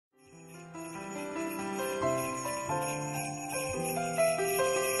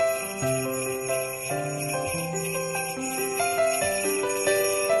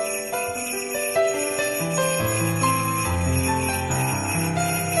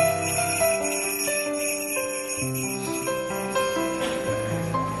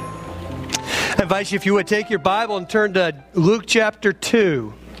I invite you, if you would, take your Bible and turn to Luke chapter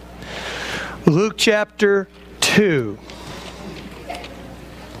 2. Luke chapter 2. We're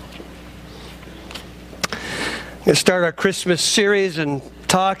going to start our Christmas series and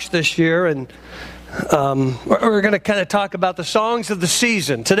talks this year, and we're going to kind of talk about the songs of the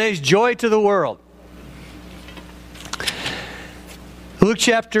season. Today's Joy to the World. Luke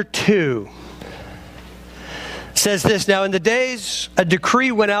chapter 2 says this: Now in the days, a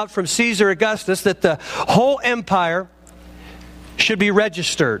decree went out from Caesar Augustus that the whole empire should be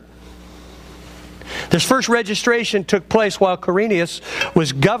registered. This first registration took place while Quirinius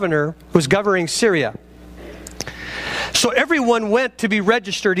was governing Syria. So everyone went to be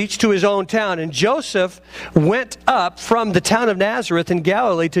registered, each to his own town. And Joseph went up from the town of Nazareth in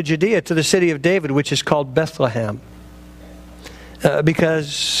Galilee to Judea, to the city of David, which is called Bethlehem,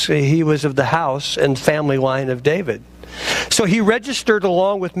 because he was of the house and family line of David. So he registered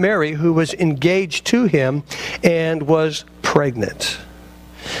along with Mary, who was engaged to him and was pregnant.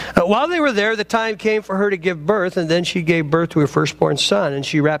 While they were there, the time came for her to give birth, and then she gave birth to her firstborn son, and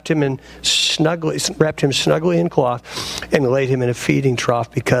she wrapped him snugly in cloth and laid him in a feeding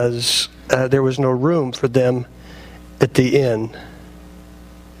trough because there was no room for them at the inn.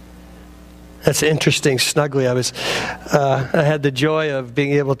 That's interesting, snugly. I had the joy of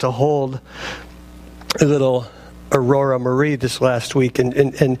being able to hold a little Aurora Marie this last week,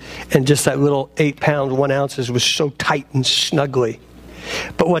 and just that little 8 pounds, 1 ounces was so tight and snugly.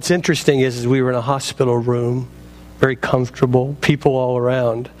 But what's interesting is we were in a hospital room, very comfortable, people all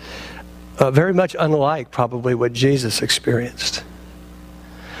around, very much unlike probably what Jesus experienced.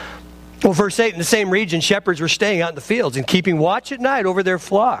 Well, verse 8, in the same region, shepherds were staying out in the fields and keeping watch at night over their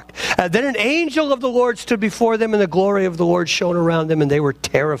flock. Then an angel of the Lord stood before them, and the glory of the Lord shone around them, and they were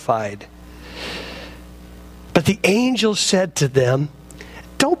terrified. But the angel said to them,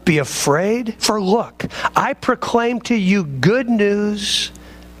 "Don't be afraid, for look, I proclaim to you good news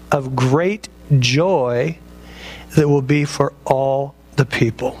of great joy that will be for all the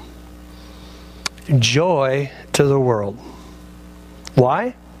people." Joy to the world.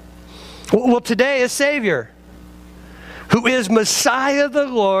 Why? Well, today a Savior, who is Messiah the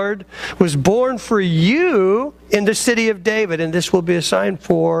Lord, was born for you in the city of David, and this will be a sign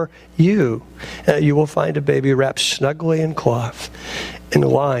for you. You will find a baby wrapped snugly in cloth and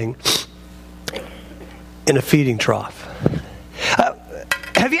lying in a feeding trough.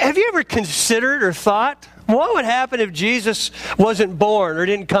 Have you ever considered or thought, what would happen if Jesus wasn't born or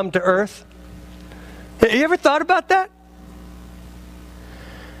didn't come to earth? Have you ever thought about that?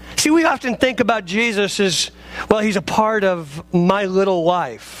 See, we often think about Jesus as, well, he's a part of my little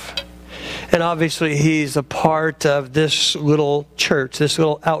life. And obviously he's a part of this little church, this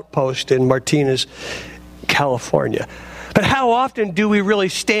little outpost in Martinez, California. But how often do we really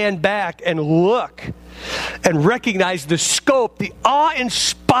stand back and look and recognize the scope, the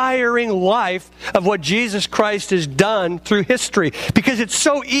awe-inspiring life of what Jesus Christ has done through history? Because it's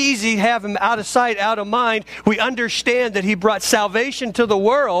so easy to have him out of sight, out of mind. We understand that he brought salvation to the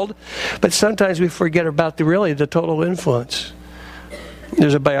world, but sometimes we forget about the total influence.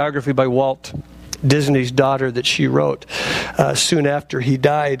 There's a biography by Walt Disney's daughter that she wrote soon after he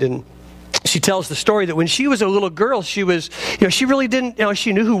died, and she tells the story that when she was a little girl, she really didn't,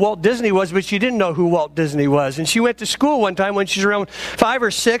 she knew who Walt Disney was, but she didn't know who Walt Disney was. And she went to school one time when she was around 5 or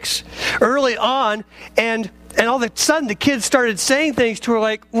 6, early on, and all of a sudden the kids started saying things to her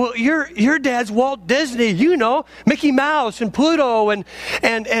like, well, your dad's Walt Disney, Mickey Mouse and Pluto and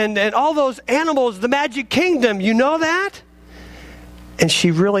all those animals, the Magic Kingdom, you know that? And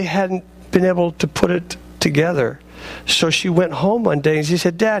she really hadn't been able to put it together. So she went home one day and she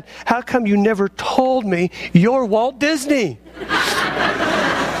said, "Dad, how come you never told me you're Walt Disney?"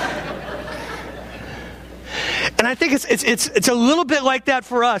 And I think it's a little bit like that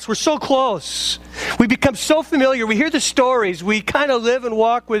for us. We're so close. We become so familiar. We hear the stories. We kind of live and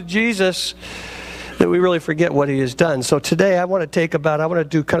walk with Jesus that we really forget what he has done. So today I want to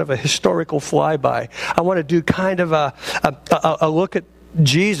do kind of a historical flyby. I want to do kind of a look at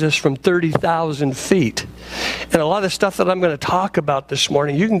Jesus from 30,000 feet. And a lot of the stuff that I'm going to talk about this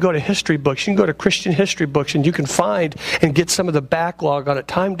morning, you can go to history books, you can go to Christian history books, and you can find and get some of the backlog on it.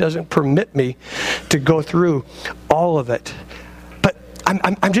 Time doesn't permit me to go through all of it. But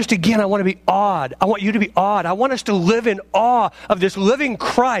I'm just, again, I want to be awed. I want you to be awed. I want us to live in awe of this living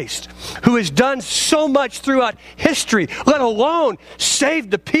Christ who has done so much throughout history, let alone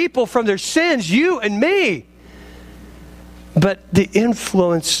saved the people from their sins, you and me. But the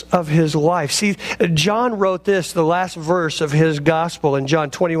influence of his life. See, John wrote this, the last verse of his gospel in John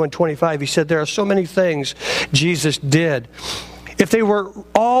 21:25. He said, there are so many things Jesus did. if they were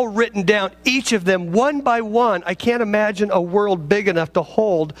all written down, each of them, one by one, I can't imagine a world big enough to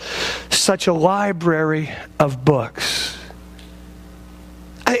hold such a library of books.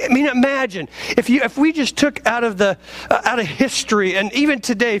 I mean, imagine if we just took out of history, and even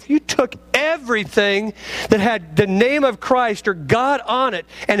today, if you took everything that had the name of Christ or God on it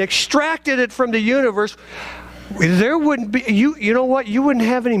and extracted it from the universe, there wouldn't be, you know what? You wouldn't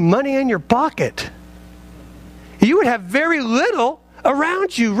have any money in your pocket. You would have very little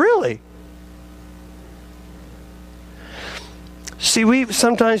around you, really. See, we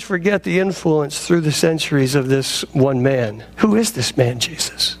sometimes forget the influence through the centuries of this one man. Who is this man,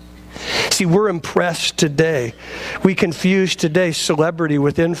 Jesus? See, we're impressed today. We confuse today celebrity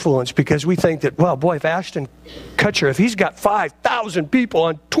with influence because we think that, well, boy, if Ashton Kutcher, if he's got 5,000 people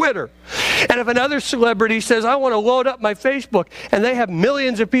on Twitter, and if another celebrity says, I want to load up my Facebook, and they have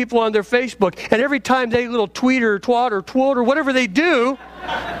millions of people on their Facebook, and every time they little tweet or twat or twote or whatever they do,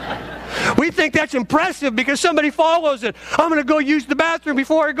 we think that's impressive because somebody follows it. I'm going to go use the bathroom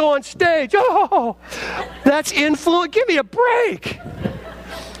before I go on stage. Oh, that's influence. Give me a break.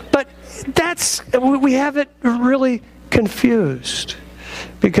 But we have it really confused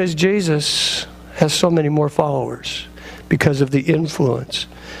because Jesus has so many more followers because of the influence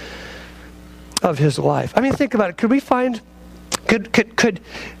of his life. I mean, think about it. Could we find,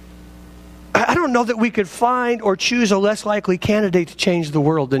 I don't know that we could find or choose a less likely candidate to change the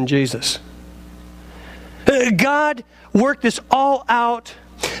world than Jesus. God worked this all out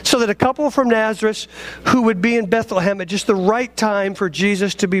so that a couple from Nazareth who would be in Bethlehem at just the right time for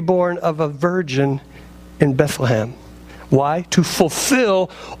Jesus to be born of a virgin in Bethlehem. Why? To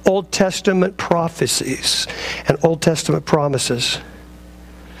fulfill Old Testament prophecies and Old Testament promises.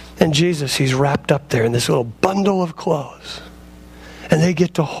 And Jesus, he's wrapped up there in this little bundle of clothes. And they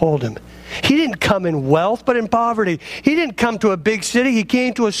get to hold him. He didn't come in wealth, but in poverty. He didn't come to a big city. He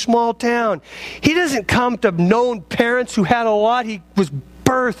came to a small town. He doesn't come to known parents who had a lot. He was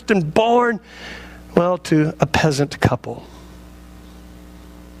birthed and born, well, to a peasant couple.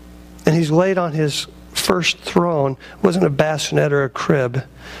 And he's laid on his first throne. It wasn't a bassinet or a crib.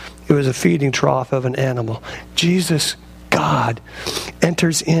 It was a feeding trough of an animal. Jesus, God,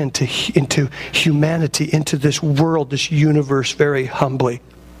 enters into humanity, into this world, this universe very humbly.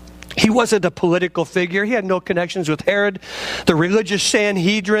 He wasn't a political figure. He had no connections with Herod, the religious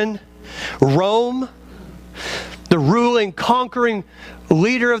Sanhedrin, Rome, the ruling, conquering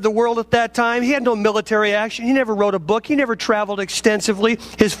leader of the world at that time. He had no military action. He never wrote a book. He never traveled extensively.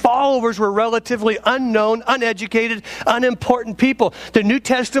 His followers were relatively unknown, uneducated, unimportant people. The New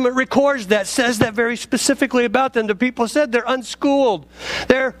Testament records that, says that very specifically about them. The people said they're unschooled.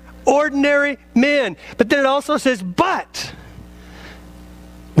 They're ordinary men. But then it also says, but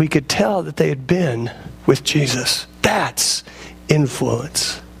we could tell that they had been with Jesus. That's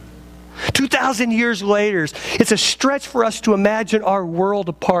influence. 2,000 years later, it's a stretch for us to imagine our world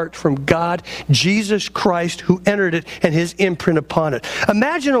apart from God, Jesus Christ, who entered it and his imprint upon it.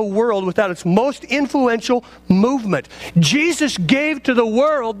 Imagine a world without its most influential movement. Jesus gave to the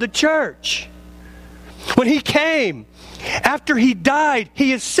world the church. When he came, after he died,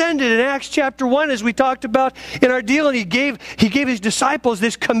 he ascended in Acts chapter 1, as we talked about in our deal, and he gave his disciples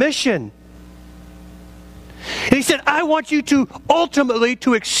this commission. And he said, I want you to ultimately,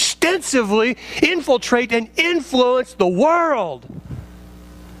 to extensively infiltrate and influence the world.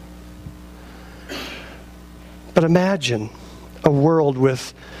 But imagine a world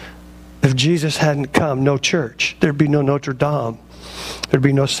with, if Jesus hadn't come, no church. There'd be no Notre Dame. There'd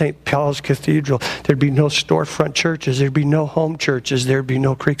be no St. Paul's Cathedral. There'd be no storefront churches. There'd be no home churches. There'd be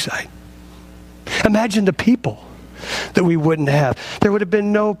no Creekside. Imagine the people that we wouldn't have. There would have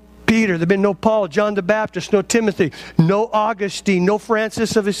been no Peter, there'd been no Paul, John the Baptist, no Timothy, no Augustine, no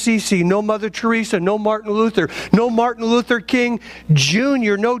Francis of Assisi, no Mother Teresa, no Martin Luther King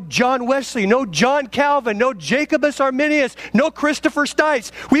Jr., no John Wesley, no John Calvin, no Jacobus Arminius, no Christopher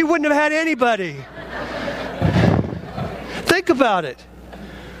Stites. We wouldn't have had anybody. Think about it.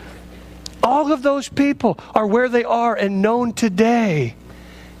 All of those people are where they are and known today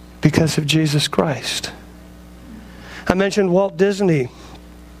because of Jesus Christ. I mentioned Walt Disney.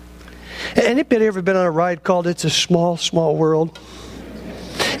 Anybody ever been on a ride called It's a Small, Small World?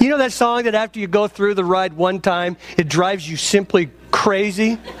 You know that song that after you go through the ride one time, it drives you simply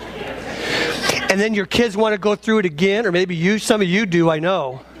crazy? And then your kids want to go through it again, or maybe some of you do, I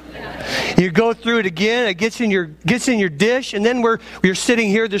know. You go through it again, it gets in your dish, and then you're sitting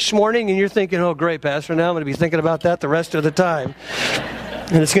here this morning and you're thinking, oh great, Pastor, now I'm going to be thinking about that the rest of the time.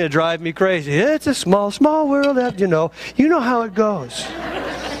 And it's going to drive me crazy. It's a small, small world, you know how it goes.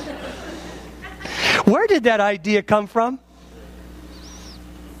 Where did that idea come from?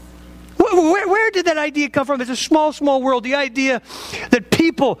 Where did that idea come from? It's a small, small world. The idea that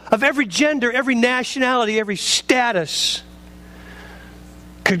people of every gender, every nationality, every status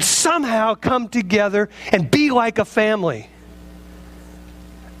could somehow come together and be like a family.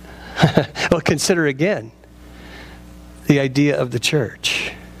 Well, consider again the idea of the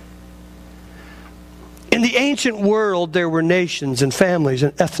church. In the ancient world, there were nations and families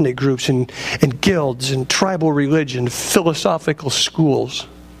and ethnic groups and guilds and tribal religion, philosophical schools.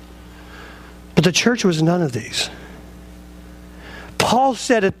 But the church was none of these. Paul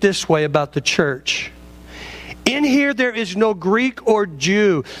said it this way about the church. In here there is no Greek or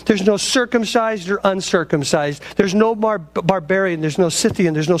Jew. There's no circumcised or uncircumcised. There's no barbarian. There's no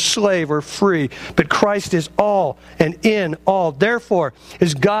Scythian. There's no slave or free. But Christ is all and in all. Therefore,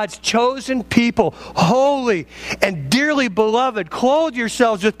 as God's chosen people, holy and dearly beloved, clothe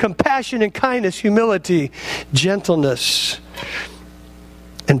yourselves with compassion and kindness, humility, gentleness,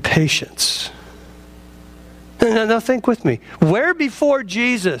 and patience. Now think with me. Where before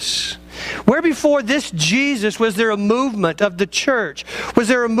Jesus, where before this Jesus was there a movement of the church? Was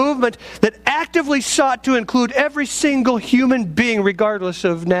there a movement that actively sought to include every single human being regardless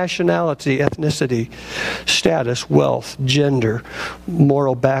of nationality, ethnicity, status, wealth, gender,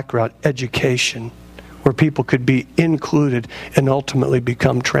 moral background, education, where people could be included and ultimately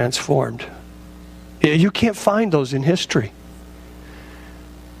become transformed? You can't find those in history.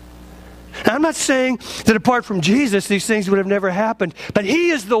 Now, I'm not saying that apart from Jesus, these things would have never happened, but He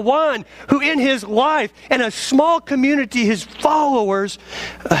is the one who in His life and a small community, His followers,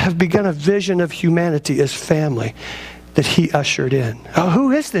 have begun a vision of humanity as family that He ushered in.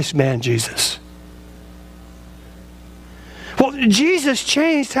 Who is this man, Jesus? Well, Jesus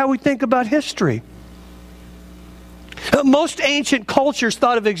changed how we think about history. Most ancient cultures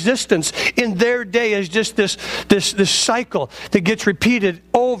thought of existence in their day as just this cycle that gets repeated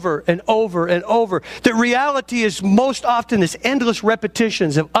over and over and over. The reality is most often this endless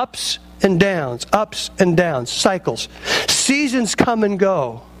repetitions of ups and downs, cycles. Seasons come and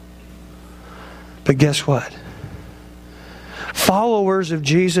go. But guess what? Followers of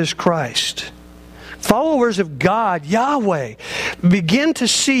Jesus Christ, followers of God, Yahweh, begin to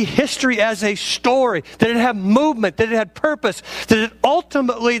see history as a story, that it had movement, that it had purpose,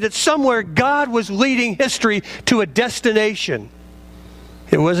 that somewhere God was leading history to a destination.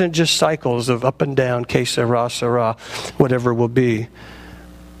 It wasn't just cycles of up and down, que sera, sera, whatever will be,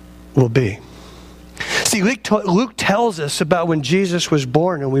 will be. See, Luke tells us about when Jesus was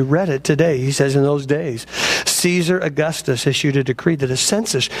born, and we read it today. He says, in those days, Caesar Augustus issued a decree that a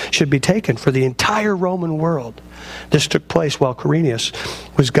census should be taken for the entire Roman world. This took place while Quirinius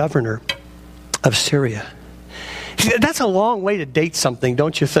was governor of Syria. That's a long way to date something,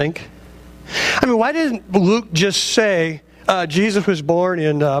 don't you think? I mean, why didn't Luke just say Jesus was born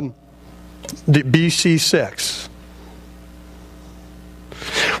in BC 6?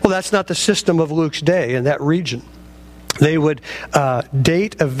 Well, that's not the system of Luke's day in that region. They would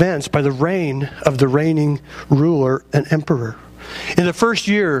date events by the reign of the reigning ruler and emperor. In the first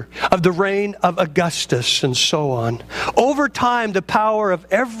year of the reign of Augustus and so on. Over time, the power of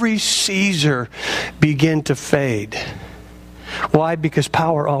every Caesar began to fade. Why? Because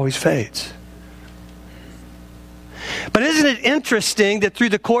power always fades. But isn't it interesting that through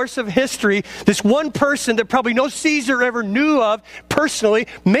the course of history, this one person that probably no Caesar ever knew of personally,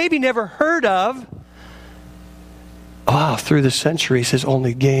 maybe never heard of, through the centuries has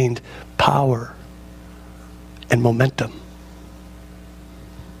only gained power and momentum.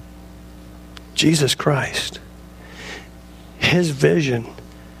 Jesus Christ. His vision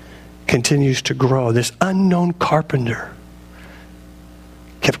continues to grow. This unknown carpenter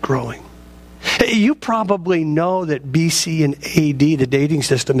kept growing. You probably know that BC and AD, the dating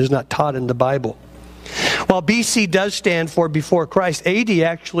system, is not taught in the Bible. While BC does stand for before Christ, AD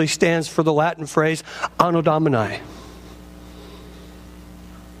actually stands for the Latin phrase Anno Domini.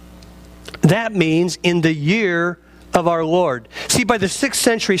 That means in the year of our Lord. See, by the 6th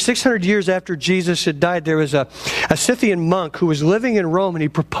century, 600 years after Jesus had died, there was a Scythian monk who was living in Rome, and he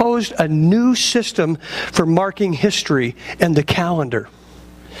proposed a new system for marking history and the calendar.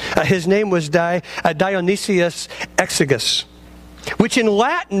 His name was Dionysius Exiguus, which in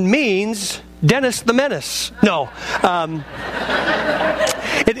Latin means Dennis the Menace. No.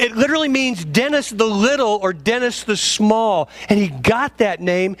 It literally means Dennis the Little or Dennis the Small. And he got that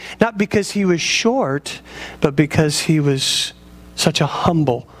name not because he was short, but because he was such a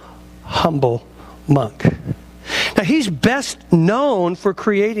humble monk. Now, he's best known for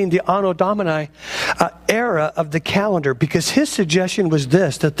creating the Anno Domini era of the calendar, because his suggestion was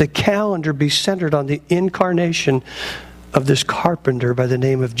this, that the calendar be centered on the incarnation of this carpenter by the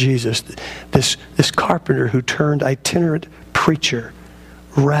name of Jesus. This carpenter who turned itinerant preacher,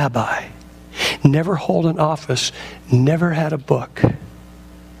 rabbi, never hold an office, never had a book.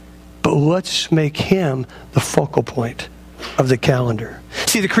 But let's make him the focal point of the calendar.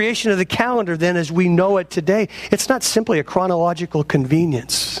 See, the creation of the calendar then as we know it today, it's not simply a chronological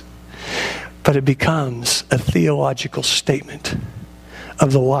convenience, but it becomes a theological statement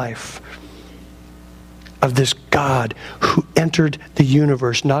of the life of this God who entered the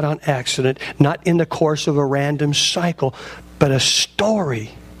universe, not on accident, not in the course of a random cycle, but a story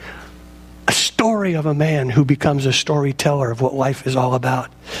of a man who becomes a storyteller of what life is all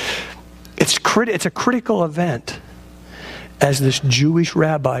about. It's a critical event as this Jewish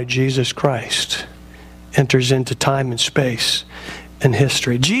rabbi, Jesus Christ, enters into time and space and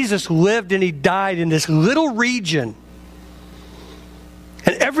history. Jesus lived and he died in this little region.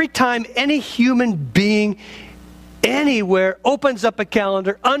 And every time any human being anywhere opens up a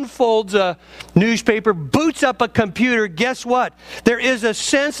calendar, unfolds a newspaper, boots up a computer, guess what? There is a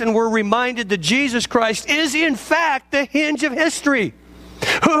sense, and we're reminded that Jesus Christ is in fact the hinge of history.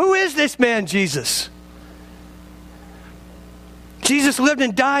 Who is this man, Jesus? Jesus lived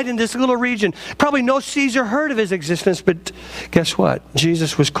and died in this little region. Probably no Caesar heard of his existence, but guess what?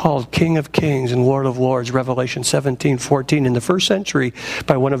 Jesus was called King of Kings and Lord of Lords, Revelation 17:14, in the first century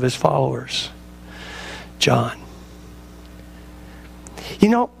by one of his followers, John. You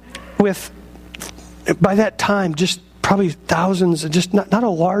know, by that time, just probably thousands, just not a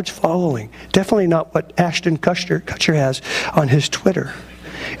large following. Definitely not what Ashton Kutcher has on his Twitter.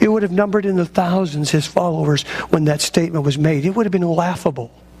 It would have numbered in the thousands, his followers, when that statement was made. It would have been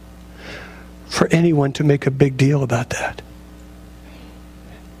laughable for anyone to make a big deal about that.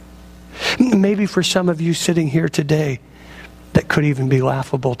 Maybe for some of you sitting here today, that could even be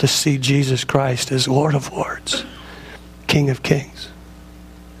laughable to see Jesus Christ as Lord of Lords, King of Kings.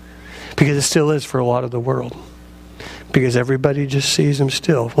 Because it still is for a lot of the world. Because everybody just sees him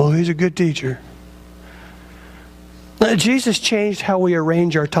still. Well, he's a good teacher. Jesus changed how we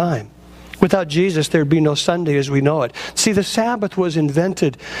arrange our time. Without Jesus, there'd be no Sunday as we know it. See, the Sabbath was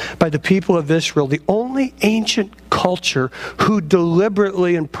invented by the people of Israel, the only ancient culture who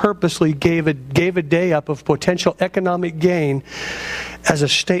deliberately and purposely gave a day up of potential economic gain as a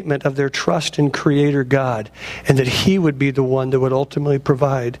statement of their trust in Creator God, and that He would be the one that would ultimately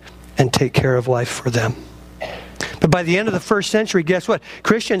provide and take care of life for them. But by the end of the first century, guess what?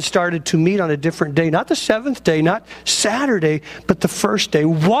 Christians started to meet on a different day. Not the seventh day, not Saturday, but the first day.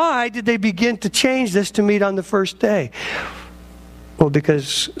 Why did they begin to change this to meet on the first day? Well,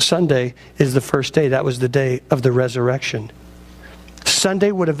 because Sunday is the first day. That was the day of the resurrection.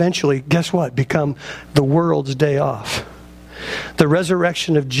 Sunday would eventually, guess what? Become the world's day off. The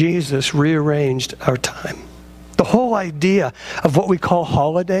resurrection of Jesus rearranged our time. The whole idea of what we call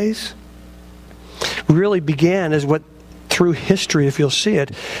holidays really began as what, through history, if you'll see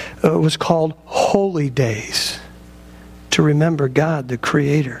it, was called holy days, to remember God, the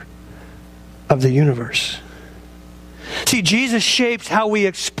Creator of the universe. See, Jesus shapes how we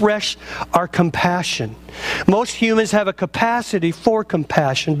express our compassion. Most humans have a capacity for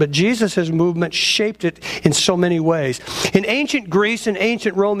compassion, but Jesus' movement shaped it in so many ways. In ancient Greece and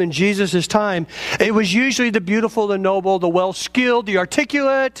ancient Rome in Jesus' time, it was usually the beautiful, the noble, the well-skilled, the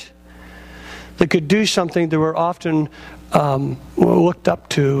articulate, that could do something that were often looked up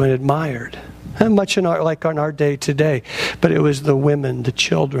to and admired. And much like on our day today. But it was the women, the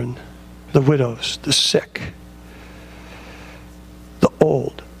children, the widows, the sick, the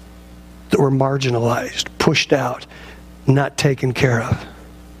old, that were marginalized, pushed out, not taken care of.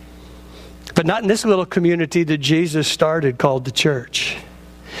 But not in this little community that Jesus started called the church.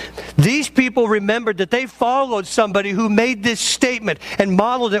 These people remembered that they followed somebody who made this statement and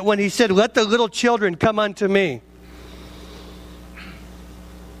modeled it when he said, "Let the little children come unto me."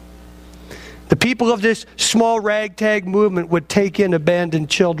 The people of this small ragtag movement would take in abandoned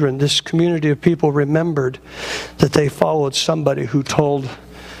children. This community of people remembered that they followed somebody who told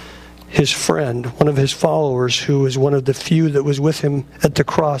his friend, one of his followers, who was one of the few that was with him at the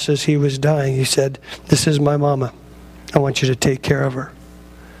cross as he was dying, he said, "This is my mama. I want you to take care of her."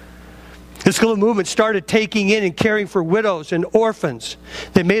 This little movement started taking in and caring for widows and orphans.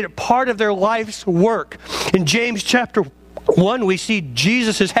 They made it part of their life's work. In James chapter 1, we see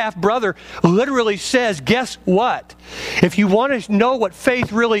Jesus' half-brother literally says, guess what? If you want to know what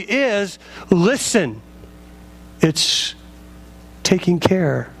faith really is, listen. It's taking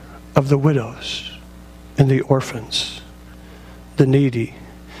care of the widows and the orphans, the needy,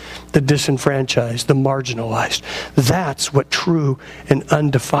 the disenfranchised, the marginalized. That's what true and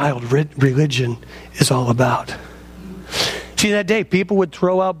undefiled religion is all about. See, that day, people would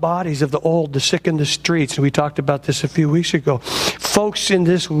throw out bodies of the old, the sick in the streets. And we talked about this a few weeks ago. Folks in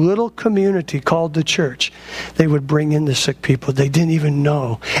this little community called the church, they would bring in the sick people they didn't even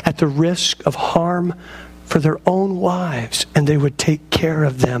know at the risk of harm for their own lives. And they would take care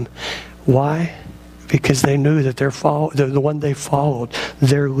of them. Why? Because they knew that the one they followed,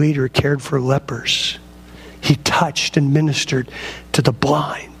 their leader, cared for lepers. He touched and ministered to the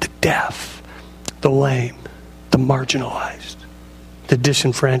blind, the deaf, the lame, the marginalized, the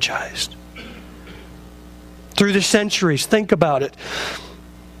disenfranchised. Through the centuries, think about it.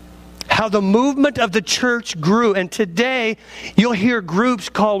 How the movement of the church grew. And today, you'll hear groups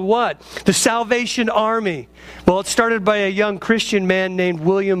called what? The Salvation Army. Well, it started by a young Christian man named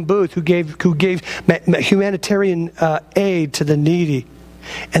William Booth who gave humanitarian aid to the needy.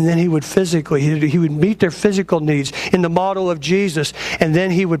 And then he would meet their physical needs in the model of Jesus, and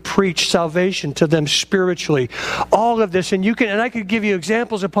then he would preach salvation to them spiritually. All of this, and I could give you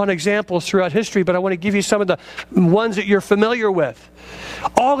examples upon examples throughout history, but I want to give you some of the ones that you're familiar with.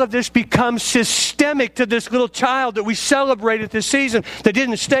 All of this becomes systemic to this little child that we celebrated this season that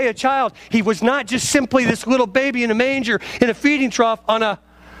didn't stay a child. He was not just simply this little baby in a manger in a feeding trough on a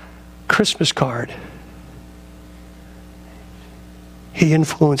Christmas card. He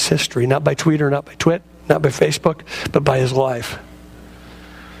influenced history, not by Twitter, not by Twit, not by Facebook, but by his life.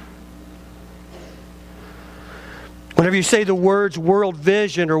 Whenever you say the words World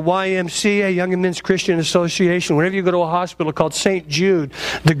Vision or YMCA, Young Men's Christian Association, whenever you go to a hospital called St. Jude,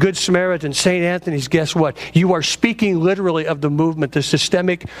 the Good Samaritan, St. Anthony's, guess what? You are speaking literally of the movement, the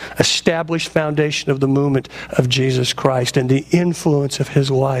systemic, established foundation of the movement of Jesus Christ and the influence of his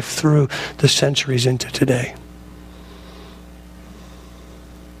life through the centuries into today.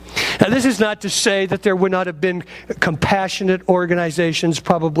 Now, this is not to say that there would not have been compassionate organizations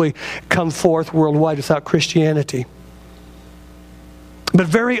probably come forth worldwide without Christianity. But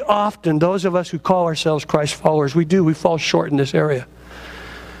very often, those of us who call ourselves Christ followers, we fall short in this area.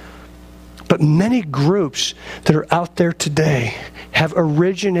 But many groups that are out there today have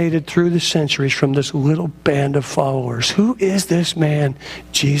originated through the centuries from this little band of followers. Who is this man,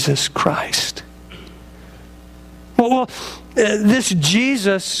 Jesus Christ? Well, this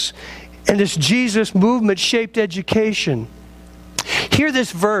Jesus and this Jesus movement shaped education. Hear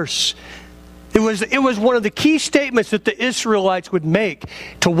this verse. It was one of the key statements that the Israelites would make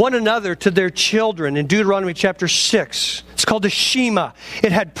to one another, to their children, in Deuteronomy chapter 6. It's called the Shema.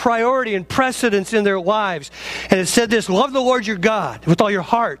 It had priority and precedence in their lives. And it said this: love the Lord your God with all your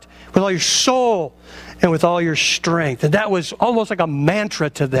heart, with all your soul, and with all your strength. And that was almost like a mantra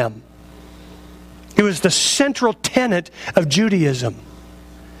to them. It was the central tenet of Judaism.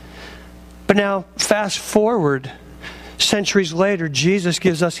 But now, fast forward centuries later, Jesus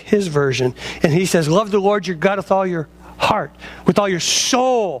gives us his version. And he says, love the Lord your God with all your heart, with all your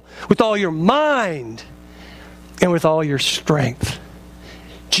soul, with all your mind, and with all your strength.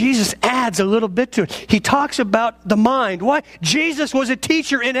 Jesus adds a little bit to it. He talks about the mind. Why? Jesus was a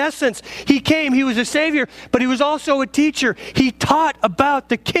teacher in essence. He came, he was a Savior, but he was also a teacher. He taught about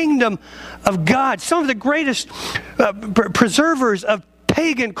the kingdom of God. Some of the greatest preservers of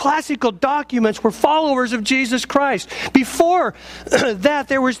pagan classical documents were followers of Jesus Christ. Before that,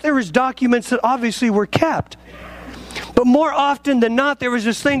 there was documents that obviously were kept. But more often than not, there was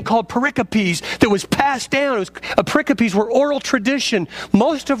this thing called pericopes that was passed down. Pericopes were oral tradition.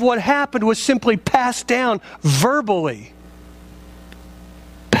 Most of what happened was simply passed down verbally.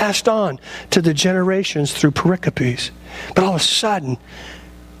 Passed on to the generations through pericopes. But all of a sudden,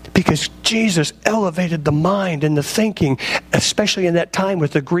 because Jesus elevated the mind and the thinking, especially in that time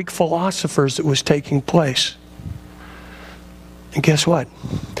with the Greek philosophers that was taking place. And guess what?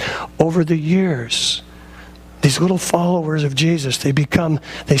 Over the years, these little followers of Jesus,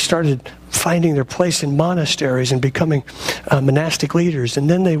 they started finding their place in monasteries and becoming monastic leaders. And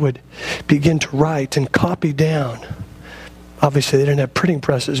then they would begin to write and copy down. Obviously, they didn't have printing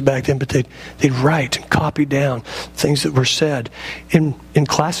presses back then, but they'd write and copy down things that were said in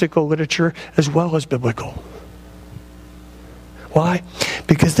classical literature as well as biblical. Why?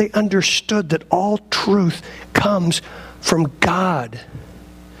 Because they understood that all truth comes from God.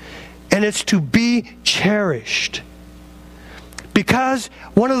 And it's to be cherished. Because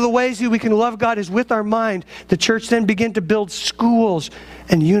one of the ways that we can love God is with our mind, the church then began to build schools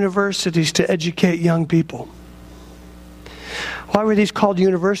and universities to educate young people. Why were these called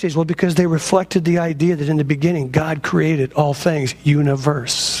universities? Well, because they reflected the idea that in the beginning, God created all things,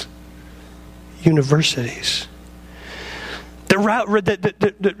 universe. Universities. The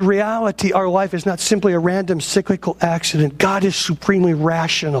reality, our life is not simply a random cyclical accident. God is supremely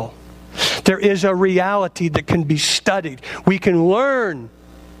rational. There is a reality that can be studied. We can learn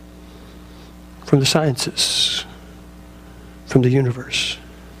from the sciences, from the universe.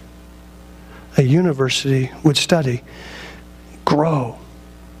 A university would study, grow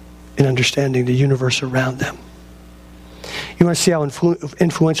in understanding the universe around them. You want to see how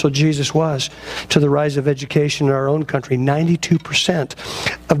influential Jesus was to the rise of education in our own country. 92%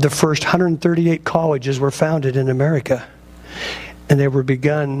 of the first 138 colleges were founded in America, and they were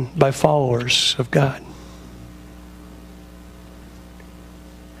begun by followers of God.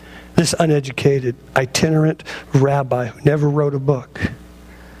 This uneducated, itinerant rabbi who never wrote a book,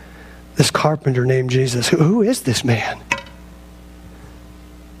 this carpenter named Jesus, who is this man?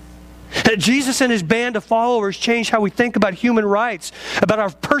 Jesus and his band of followers changed how we think about human rights, about our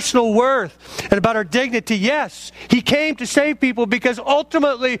personal worth, and about our dignity. Yes, he came to save people because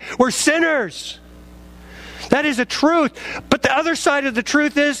ultimately we're sinners. That is a truth. But the other side of the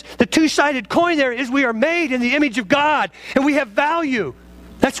truth is, the two-sided coin there is we are made in the image of God, and we have value.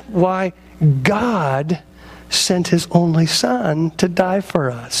 That's why God sent his only Son to die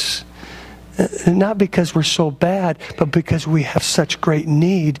for us. Not because we're so bad, but because we have such great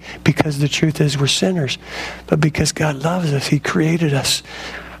need, because the truth is we're sinners. But because God loves us, he created us.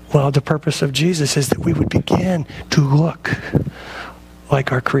 Well, the purpose of Jesus is that we would begin to look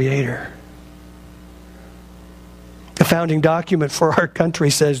like our Creator. The founding document for our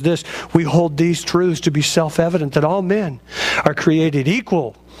country says this: we hold these truths to be self-evident, that all men are created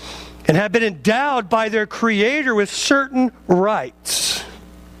equal and have been endowed by their Creator with certain rights.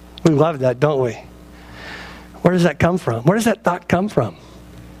 We love that, don't we? Where does that come from? Where does that thought come from?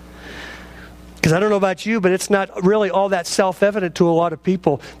 Because I don't know about you, but it's not really all that self-evident to a lot of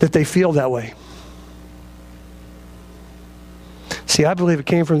people that they feel that way. See, I believe it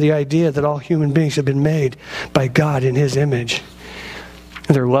came from the idea that all human beings have been made by God in his image.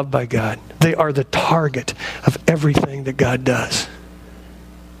 And they're loved by God. They are the target of everything that God does.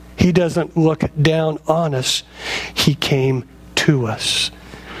 He doesn't look down on us. He came to us.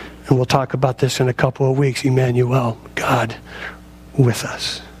 And we'll talk about this in a couple of weeks. Emmanuel, God with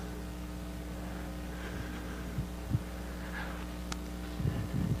us.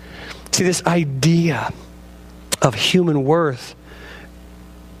 See, this idea of human worth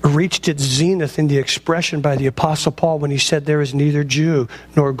reached its zenith in the expression by the Apostle Paul when he said, there is neither Jew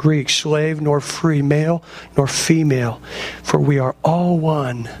nor Greek, slave nor free, male nor female, for we are all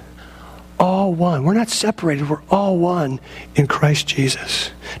one. All one. We're not separated. We're all one in Christ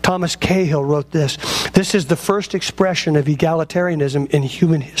Jesus. Thomas Cahill wrote this: this is the first expression of egalitarianism in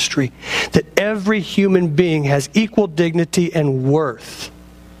human history, that every human being has equal dignity and worth.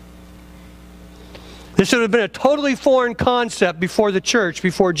 This would have been a totally foreign concept before the church,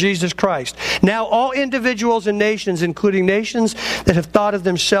 before Jesus Christ. Now all individuals and nations, including nations that have thought of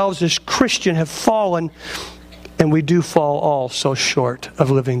themselves as Christian, have fallen, and we do fall all so short of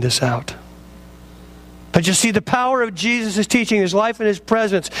living this out. But you see, the power of Jesus' teaching, his life and his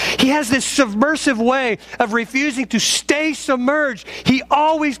presence, he has this submersive way of refusing to stay submerged. He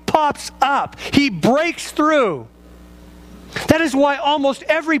always pops up. He breaks through. That is why almost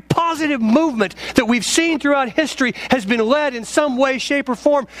every positive movement that we've seen throughout history has been led in some way, shape, or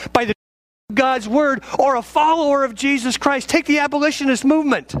form by the God's Word or a follower of Jesus Christ. Take the abolitionist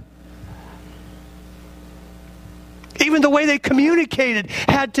movement. Even the way they communicated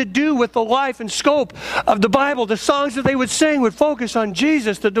had to do with the life and scope of the Bible. The songs that they would sing would focus on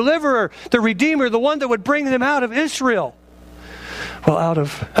Jesus, the deliverer, the redeemer, the one that would bring them out of Israel. Well, out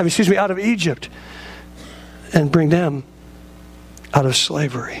of Egypt, and bring them out of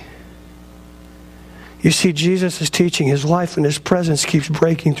slavery. You see, Jesus' teaching, his life and his presence keeps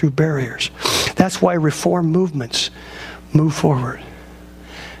breaking through barriers. That's why reform movements move forward.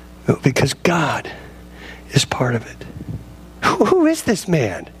 Because God is part of it. Who is this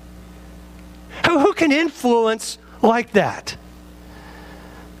man? Who can influence like that?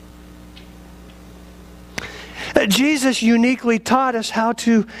 Jesus uniquely taught us how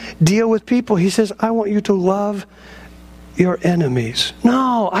to deal with people. He says, I want you to love your enemies.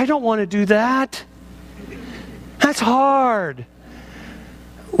 No, I don't want to do that. That's hard.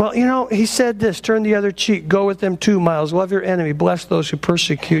 Well, you know, he said this: turn the other cheek, go with them 2 miles, love your enemy, bless those who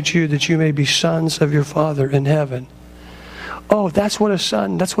persecute you, that you may be sons of your Father in heaven. Oh, that's what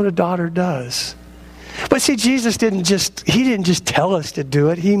a daughter does. But see, Jesus didn't just tell us to do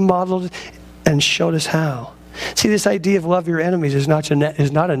it. He modeled and showed us how. See, this idea of love your enemies is not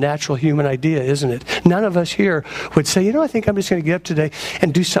a natural human idea, isn't it? None of us here would say, I think I'm just going to get up today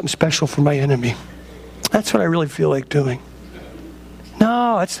and do something special for my enemy. That's what I really feel like doing.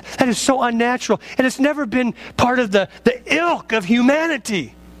 No, that is so unnatural. And it's never been part of the ilk of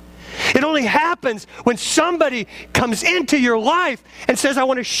humanity. It It only happens when somebody comes into your life and says, I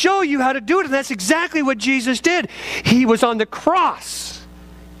want to show you how to do it. And that's exactly what Jesus did. He was on the cross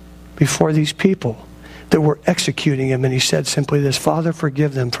before these people that were executing him. And he said simply this, Father,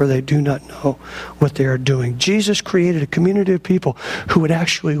 forgive them, for they do not know what they are doing. Jesus created a community of people who would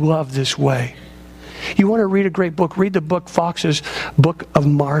actually love this way. You want to read a great book? Read the book, Fox's Book of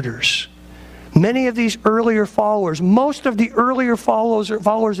Martyrs. Many of these earlier followers, most of the earlier followers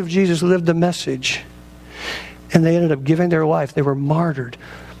of Jesus lived the message. And they ended up giving their life. They were martyred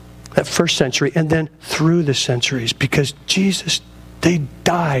that first century and then through the centuries because Jesus, they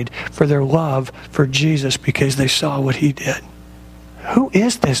died for their love for Jesus because they saw what he did. Who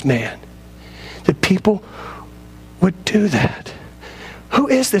is this man that people would do that? Who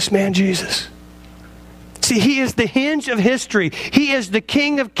is this man, Jesus? See, he is the hinge of history. He is the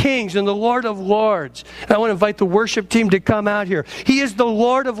King of Kings and the Lord of Lords. And I want to invite the worship team to come out here. He is the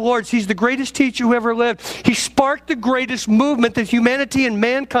Lord of Lords. He's the greatest teacher who ever lived. He sparked the greatest movement that humanity and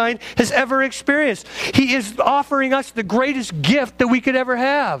mankind has ever experienced. He is offering us the greatest gift that we could ever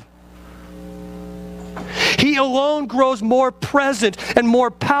have. He alone grows more present and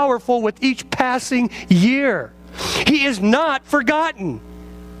more powerful with each passing year. He is not forgotten.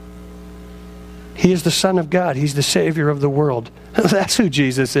 He is the Son of God. He's the Savior of the world. That's who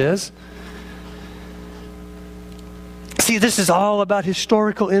Jesus is. See, this is all about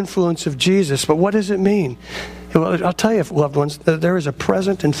historical influence of Jesus, but what does it mean? Well, I'll tell you, loved ones, there is a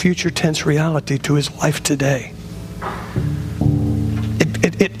present and future tense reality to his life today.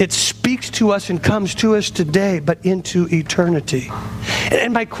 It speaks to us and comes to us today, but into eternity.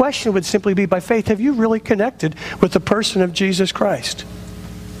 And my question would simply be, by faith, have you really connected with the person of Jesus Christ?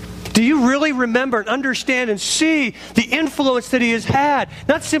 Do you really remember and understand and see the influence that he has had?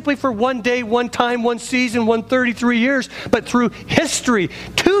 Not simply for one day, one time, one season, 133 years, but through history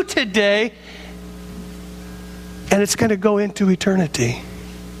to today, and it's going to go into eternity.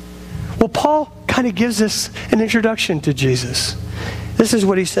 Well, Paul kind of gives us an introduction to Jesus. This is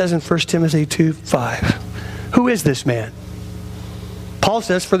what he says in 1 Timothy 2:5. Who is this man? Paul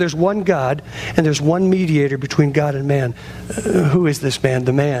says, for there's one God, and there's one mediator between God and man. Who is this man?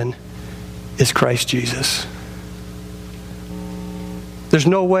 The man is Christ Jesus. There's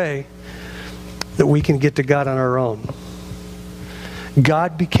no way that we can get to God on our own.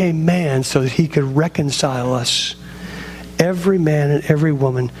 God became man so that he could reconcile us, every man and every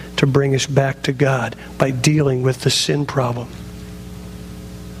woman, to bring us back to God by dealing with the sin problem.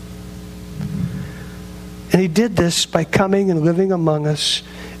 And he did this by coming and living among us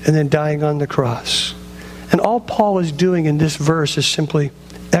and then dying on the cross. And all Paul is doing in this verse is simply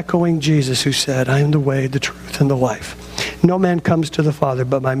echoing Jesus, who said, I am the way, the truth, and the life. No man comes to the Father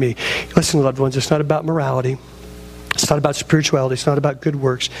but by me. Listen, loved ones, it's not about morality. It's not about spirituality. It's not about good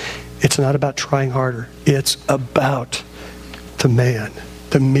works. It's not about trying harder. It's about the man,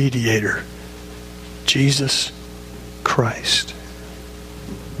 the mediator, Jesus Christ.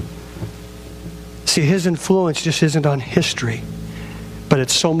 See, his influence just isn't on history, but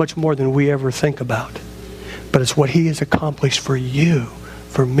it's so much more than we ever think about. But it's what he has accomplished for you,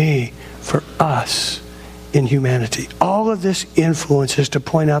 for me, for us in humanity. All of this influence is to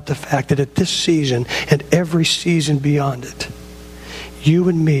point out the fact that at this season and every season beyond it, you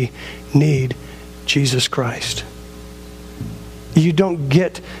and me need Jesus Christ. You don't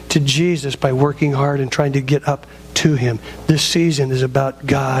get to Jesus by working hard and trying to get up to him. This season is about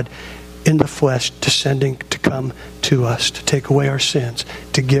God in the flesh descending to come to us, to take away our sins,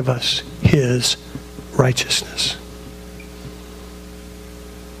 to give us his righteousness,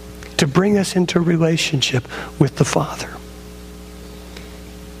 to bring us into relationship with the Father.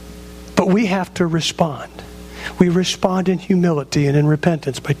 But we have to respond. We respond in humility and in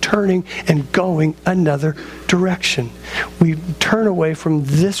repentance by turning and going another direction. We turn away from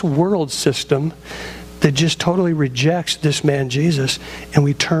this world system that just totally rejects this man Jesus, and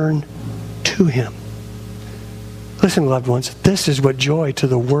we turn to him. Listen, loved ones, this is what joy to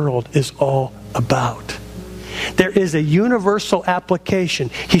the world is all about. There is a universal application.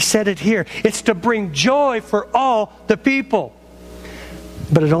 He said it here. It's to bring joy for all the people.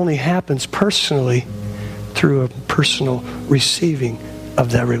 But it only happens personally through a personal receiving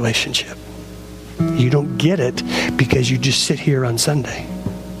of that relationship. You don't get it because you just sit here on Sunday.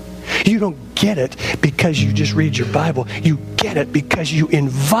 You don't get it because you just read your Bible. You get it because you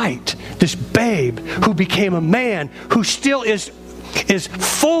invite this babe who became a man, who still is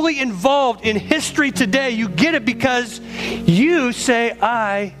fully involved in history today. You get it because you say,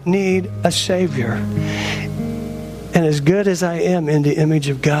 I need a Savior. And as good as I am in the image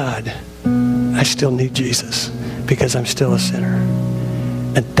of God, I still need Jesus because I'm still a sinner.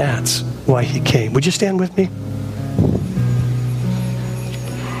 And that's why he came. Would you stand with me?